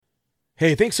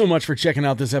Hey, thanks so much for checking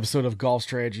out this episode of Golf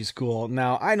Strategy School.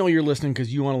 Now, I know you're listening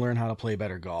because you want to learn how to play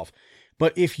better golf.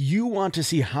 But if you want to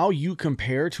see how you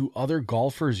compare to other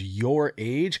golfers your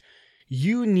age,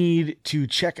 you need to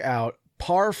check out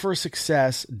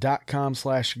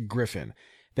parforsuccess.com/Griffin.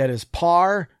 That is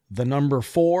par, the number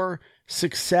 4,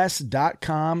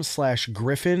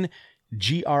 success.com/Griffin,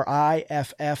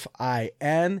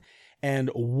 Griffin.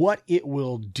 And what it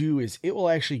will do is it will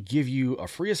actually give you a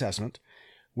free assessment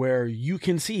where you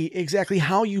can see exactly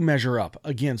how you measure up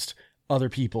against other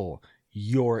people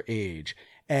your age.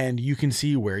 And you can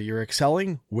see where you're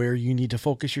excelling, where you need to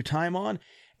focus your time on.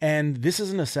 And this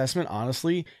is an assessment,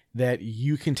 honestly, that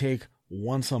you can take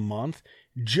once a month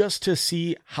just to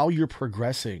see how you're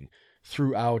progressing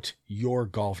throughout your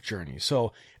golf journey.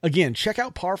 So again, check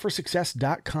out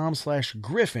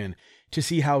parforsuccess.com/Griffin to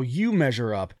see how you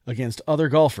measure up against other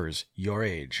golfers your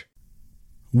age.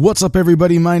 What's up,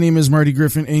 everybody? My name is Marty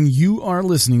Griffin, and you are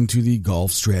listening to the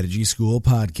Golf Strategy School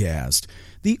podcast,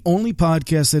 the only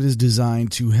podcast that is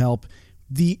designed to help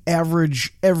the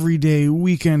average, everyday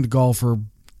weekend golfer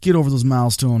get over those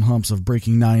milestone humps of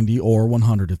breaking 90 or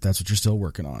 100 if that's what you're still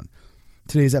working on.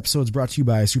 Today's episode is brought to you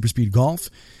by Super Speed Golf.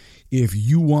 If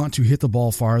you want to hit the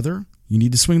ball farther, you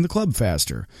need to swing the club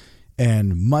faster.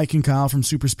 And Mike and Kyle from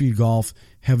Super Speed Golf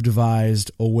have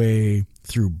devised a way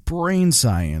through brain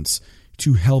science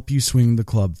to help you swing the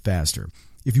club faster.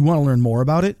 If you want to learn more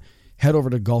about it, head over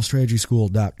to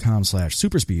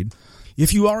golfstrategyschool.com/superspeed.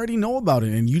 If you already know about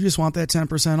it and you just want that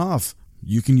 10% off,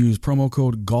 you can use promo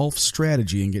code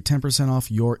GOLFSTRATEGY and get 10%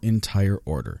 off your entire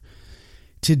order.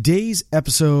 Today's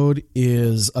episode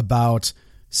is about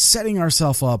setting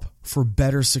ourselves up for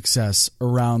better success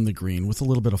around the green with a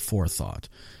little bit of forethought.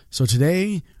 So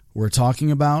today, we're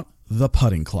talking about the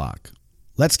putting clock.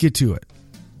 Let's get to it.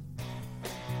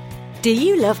 Do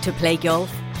you love to play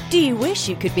golf? Do you wish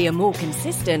you could be a more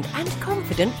consistent and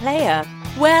confident player?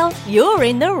 Well, you're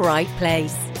in the right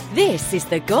place. This is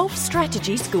the Golf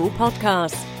Strategy School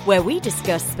podcast, where we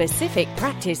discuss specific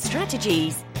practice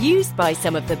strategies used by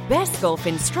some of the best golf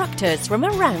instructors from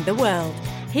around the world.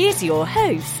 Here's your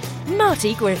host,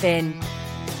 Marty Griffin.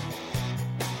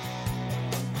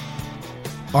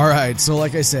 All right, so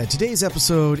like I said, today's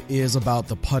episode is about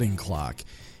the putting clock.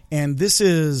 And this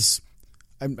is,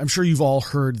 I'm sure you've all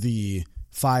heard the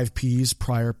 5 Ps: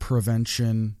 prior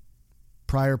prevention,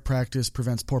 prior practice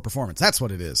prevents poor performance. That's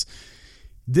what it is.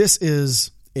 This is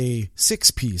a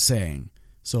 6P saying.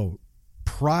 So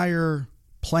prior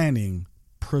planning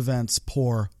prevents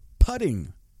poor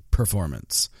putting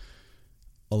performance.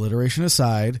 Alliteration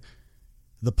aside,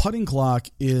 the putting clock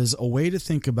is a way to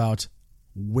think about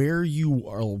where you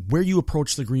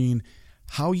approach the green,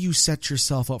 how you set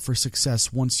yourself up for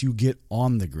success once you get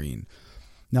on the green.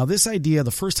 Now, this idea,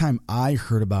 the first time I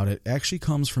heard about it, actually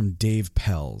comes from Dave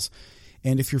Pelz.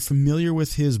 And if you're familiar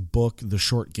with his book, The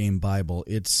Short Game Bible,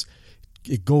 it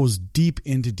goes deep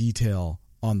into detail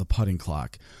on the putting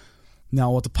clock.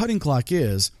 Now, what the putting clock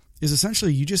is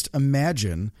essentially you just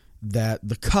imagine that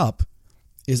the cup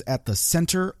is at the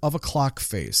center of a clock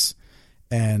face,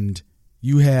 and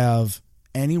you have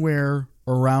anywhere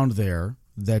around there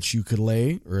that you could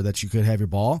lay or that you could have your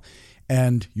ball,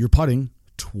 and you're putting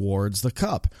towards the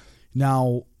cup.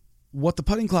 Now, what the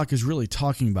putting clock is really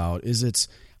talking about is it's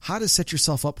how to set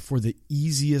yourself up for the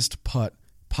easiest putt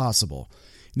possible.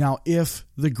 Now, if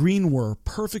the green were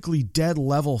perfectly dead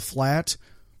level flat,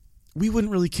 we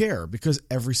wouldn't really care because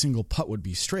every single putt would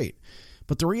be straight.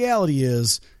 But the reality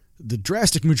is the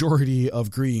drastic majority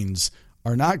of greens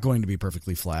are not going to be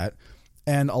perfectly flat.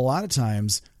 And a lot of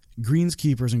times,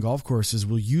 greenskeepers and golf courses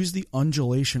will use the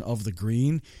undulation of the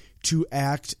green to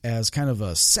act as kind of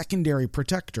a secondary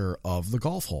protector of the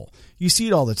golf hole. You see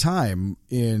it all the time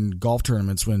in golf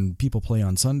tournaments when people play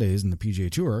on Sundays in the PGA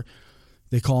Tour.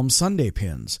 They call them Sunday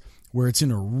pins, where it's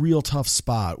in a real tough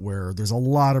spot where there's a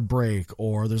lot of break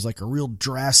or there's like a real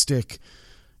drastic,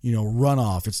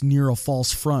 runoff. It's near a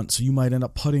false front, so you might end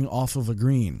up putting off of a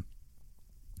green.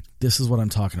 This is what I'm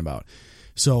talking about.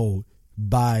 So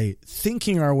by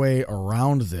thinking our way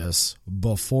around this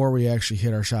before we actually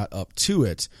hit our shot up to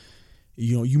it,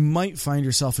 you might find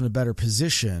yourself in a better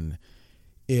position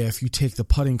if you take the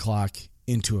putting clock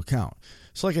into account.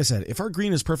 So like I said, if our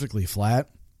green is perfectly flat,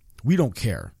 we don't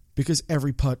care because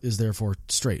every putt is therefore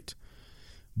straight.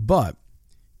 But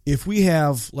if we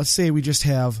have, let's say we just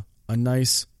have a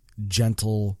nice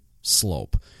gentle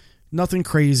slope, nothing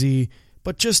crazy,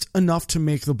 but just enough to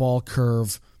make the ball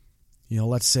curve,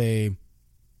 let's say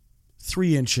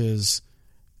 3 inches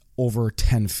over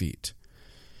 10 feet.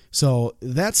 So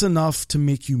that's enough to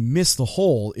make you miss the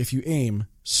hole if you aim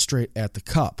straight at the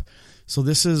cup. So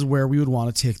this is where we would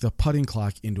want to take the putting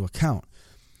clock into account.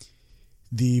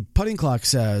 The putting clock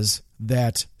says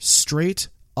that straight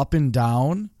up and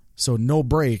down, so no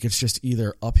break, it's just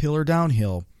either uphill or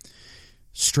downhill.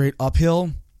 Straight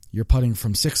uphill, you're putting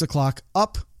from 6 o'clock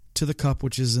up to the cup,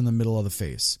 which is in the middle of the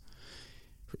face.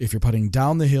 If you're putting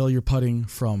down the hill, you're putting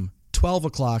from 12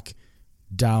 o'clock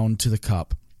down to the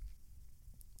cup.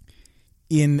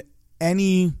 In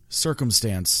any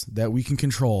circumstance that we can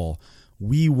control,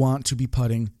 we want to be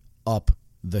putting up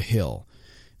the hill.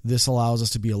 This allows us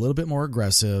to be a little bit more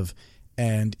aggressive,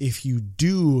 and if you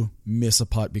do miss a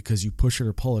putt because you push it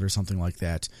or pull it or something like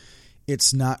that,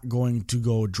 it's not going to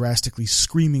go drastically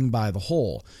screaming by the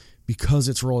hole. Because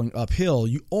it's rolling uphill,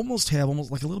 you almost have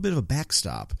like a little bit of a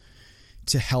backstop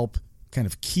to help kind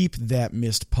of keep that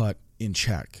missed putt in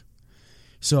check.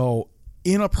 So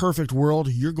in a perfect world,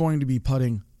 you're going to be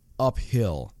putting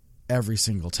uphill every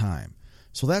single time.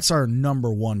 So that's our number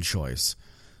one choice.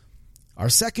 Our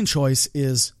second choice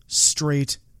is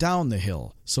straight down the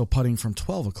hill, so putting from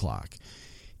 12 o'clock.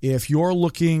 If you're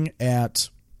looking at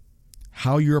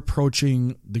how you're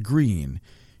approaching the green,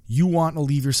 you want to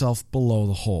leave yourself below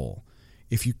the hole.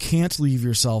 If you can't leave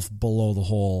yourself below the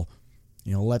hole,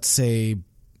 let's say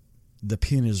the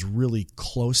pin is really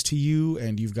close to you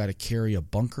and you've got to carry a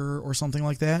bunker or something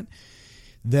like that,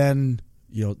 then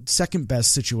second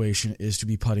best situation is to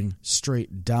be putting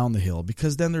straight down the hill,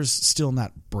 because then there's still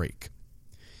not break.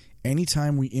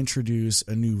 Anytime we introduce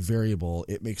a new variable,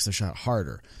 it makes the shot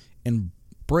harder. And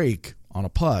break on a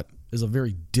putt is a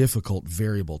very difficult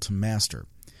variable to master.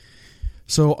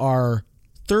 So our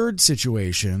third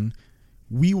situation,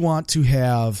 we want to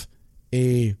have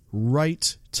a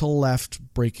right to left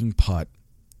breaking putt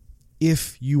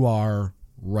if you are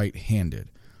right-handed.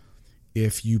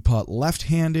 If you putt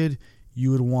left-handed,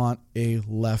 you would want a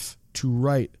left to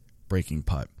right breaking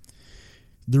putt.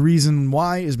 The reason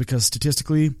why is because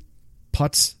statistically,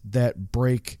 putts that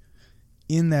break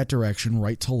in that direction,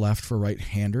 right to left for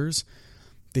right-handers,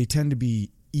 they tend to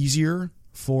be easier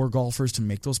for golfers to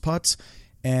make those putts,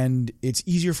 and it's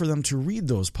easier for them to read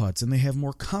those putts, and they have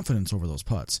more confidence over those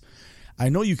putts. I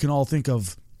know you can all think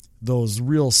of those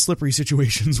real slippery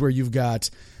situations where you've got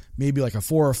maybe like a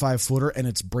 4 or 5 footer and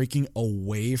it's breaking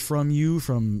away from you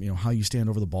from how you stand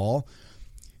over the ball.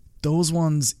 Those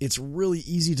ones, it's really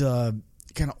easy to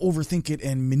kind of overthink it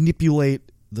and manipulate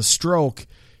the stroke,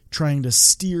 trying to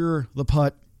steer the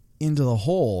putt into the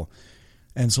hole.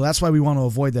 And so that's why we want to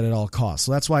avoid that at all costs.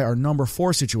 So that's why our number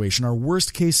 4 situation, our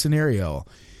worst case scenario,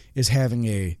 is having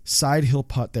a side hill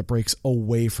putt that breaks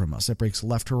away from us. That breaks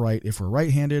left to right if we're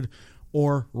right-handed,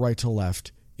 or right to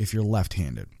left if you're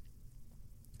left-handed.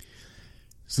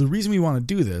 So the reason we want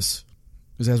to do this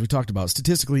is, as we talked about,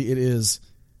 statistically it is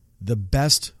the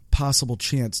best possible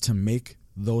chance to make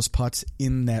those putts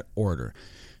in that order.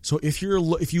 So if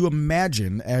you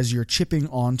imagine as you're chipping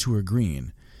onto a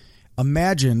green,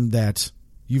 imagine that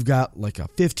you've got like a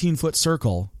 15-foot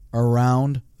circle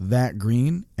around that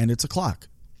green and it's a clock.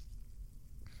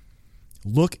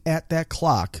 Look at that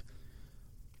clock.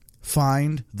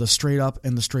 Find the straight up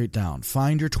and the straight down.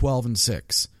 Find your 12 and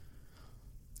 6.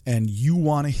 And you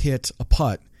want to hit a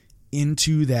putt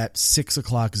into that 6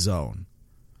 o'clock zone.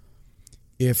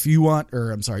 You want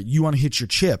to hit your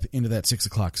chip into that 6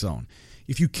 o'clock zone.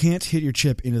 If you can't hit your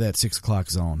chip into that 6 o'clock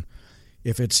zone,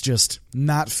 if it's just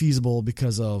not feasible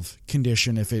because of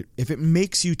condition, if it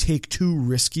makes you take too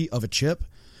risky of a chip,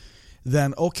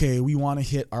 then okay, we want to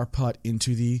hit our putt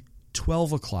into the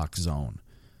 12 o'clock zone.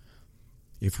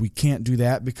 If we can't do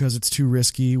that because it's too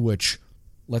risky, which,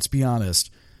 let's be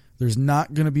honest, there's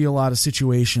not going to be a lot of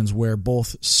situations where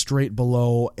both straight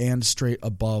below and straight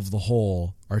above the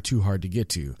hole are too hard to get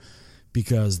to,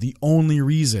 because the only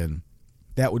reason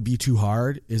that would be too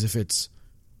hard is if it's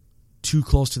too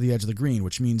close to the edge of the green,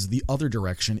 which means the other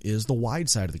direction is the wide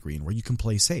side of the green where you can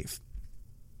play safe.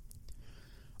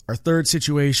 Our third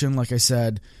situation, like I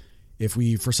said, if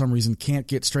we for some reason can't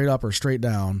get straight up or straight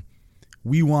down,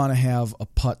 we want to have a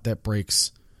putt that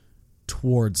breaks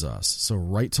towards us. So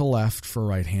right to left for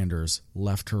right-handers,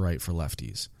 left to right for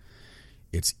lefties.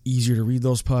 It's easier to read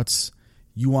those putts.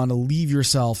 You want to leave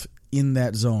yourself in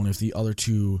that zone if the other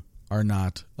two are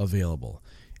not available.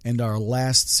 And our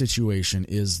last situation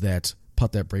is that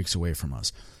putt that breaks away from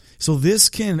us. So this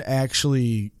can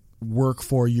actually work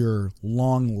for your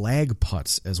long lag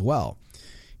putts as well.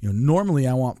 Normally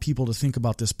I want people to think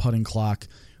about this putting clock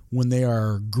when they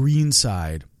are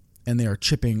greenside and they are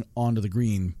chipping onto the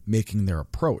green, making their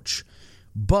approach.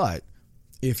 But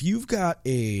if you've got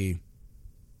a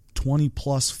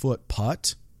 20-plus foot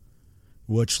putt,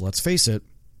 which, let's face it,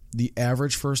 the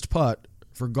average first putt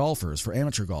for golfers, for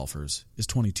amateur golfers, is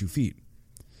 22 feet.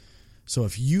 So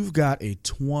if you've got a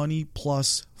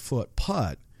 20-plus foot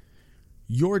putt,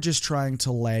 you're just trying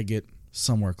to lag it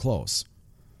somewhere close.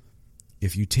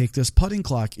 If you take this putting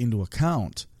clock into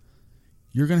account,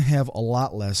 you're going to have a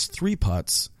lot less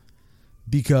 3-putts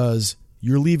because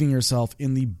you're leaving yourself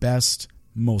in the best,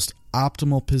 most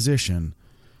optimal position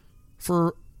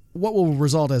for what will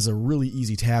result as a really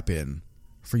easy tap-in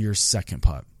for your second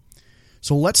putt.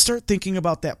 So let's start thinking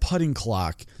about that putting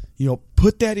clock.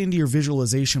 Put that into your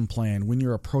visualization plan when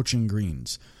you're approaching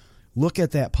greens. Look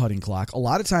at that putting clock. A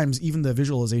lot of times, even the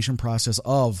visualization process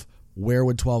of where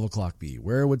would 12 o'clock be?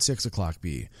 Where would 6 o'clock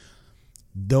be?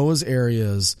 Those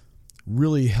areas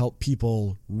really help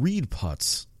people read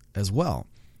putts as well.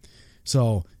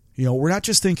 So, we're not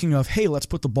just thinking of, hey, let's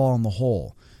put the ball in the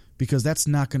hole, because that's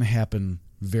not going to happen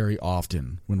very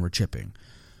often when we're chipping.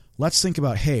 Let's think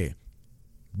about, hey,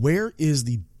 where is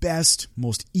the best,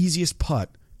 most easiest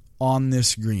putt on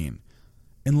this green?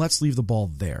 And let's leave the ball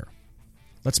there.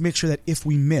 Let's make sure that if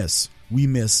we miss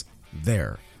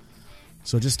there.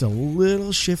 So just a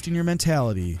little shift in your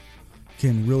mentality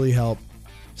can really help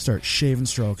start shaving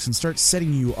strokes and start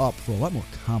setting you up for a lot more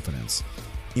confidence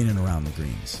in and around the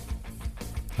greens.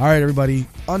 All right, everybody.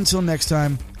 Until next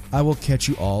time, I will catch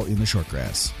you all in the short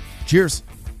grass. Cheers.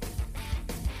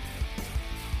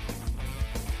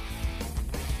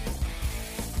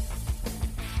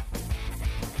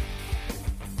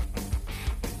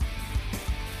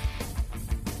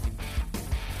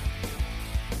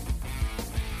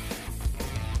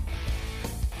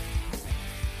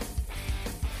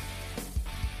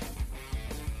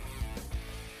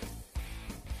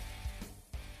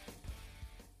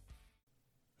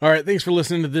 All right, thanks for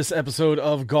listening to this episode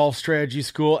of Golf Strategy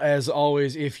School. As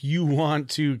always, if you want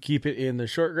to keep it in the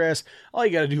short grass, all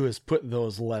you got to do is put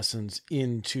those lessons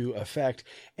into effect.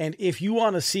 And if you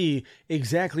want to see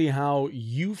exactly how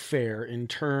you fare in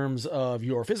terms of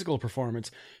your physical performance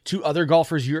to other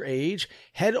golfers your age,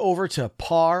 head over to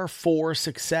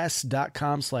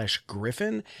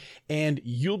par4success.com/Griffin, and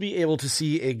you'll be able to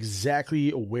see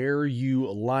exactly where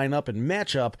you line up and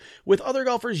match up with other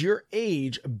golfers your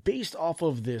age based off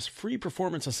of this free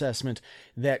performance assessment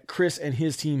that Chris and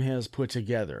his team has put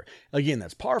together. Again,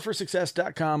 that's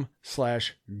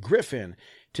par4success.com/Griffin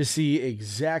to see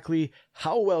exactly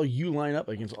how well you line up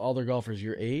against other golfers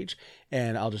your age.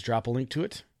 And I'll just drop a link to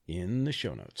it in the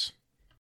show notes.